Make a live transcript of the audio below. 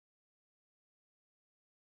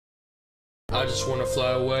I just wanna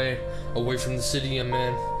fly away from the city I'm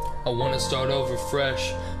in. I wanna start over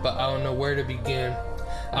fresh, but I don't know where to begin.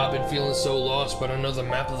 I've been feeling so lost, but I know the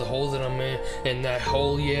map of the hole that I'm in. And that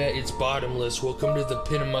hole, yeah, it's bottomless. Welcome to the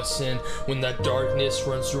pit of my sin. When that darkness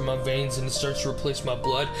runs through my veins and it starts to replace my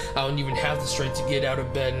blood, I don't even have the strength to get out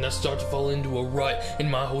of bed, and I start to fall into a rut.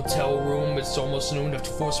 In my hotel room, it's almost noon. I have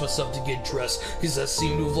to force myself to get dressed, cause I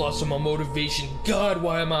seem to have lost all my motivation. God,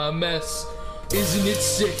 why am I a mess? Isn't it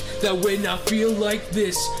sick that when I feel like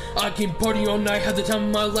this, I can party all night, have the time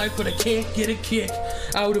of my life, but I can't get a kick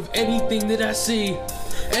out of anything that I see,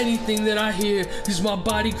 anything that I hear, cause my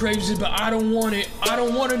body craves it, but I don't want it. I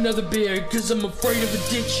don't want another beer, cause I'm afraid of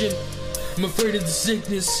addiction. I'm afraid of the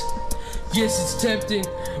sickness. Yes, it's tempting,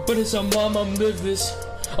 but it's on mom, I'm liveless.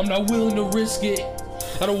 I'm not willing to risk it.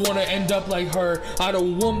 I don't want to end up like her. I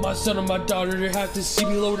don't want my son or my daughter to have to see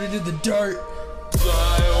me loaded in the dirt.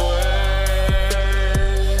 Fly away.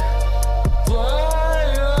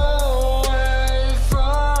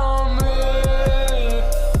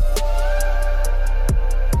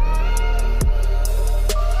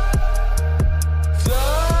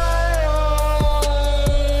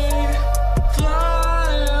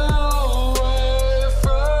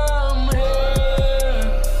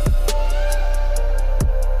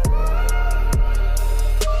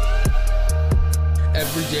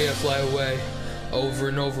 Every day I fly away, over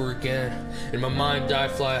and over again. In my mind I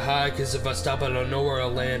fly high, cause if I stop I don't know where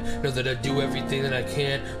I'll land. Know that I do everything that I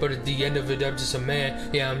can, but at the end of it I'm just a man.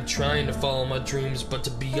 Yeah, I'm trying to follow my dreams, but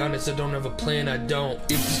to be honest I don't have a plan, I don't.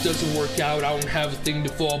 If this doesn't work out, I don't have a thing to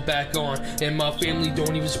fall back on. And my family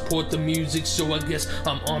don't even support the music, so I guess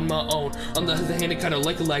I'm on my own. On the other hand, I kinda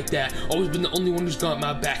like it like that. Always been the only one who's got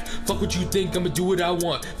my back. Fuck what you think, I'ma do what I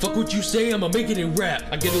want. Fuck what you say, I'ma make it in rap.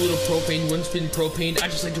 I get a little propane, one spin propane. I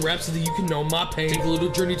just like to rap so that you can know my pain. Take a little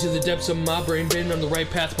journey to the depths of my brain. Been on the right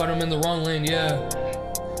path, but I'm in the wrong lane, yeah.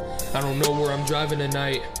 I don't know where I'm driving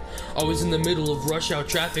tonight. Always in the middle of rush hour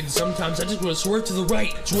traffic. Sometimes I just want to swerve to the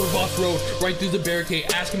right, swerve off road, right through the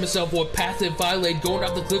barricade, asking myself what path it violated, going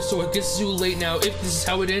off the cliff so I guess it's too late now. If this is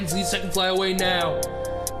how it ends, at least I can fly away now.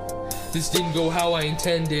 This didn't go how I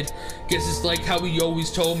intended. Guess it's like how he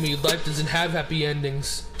always told me, life doesn't have happy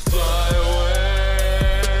endings. Fly away.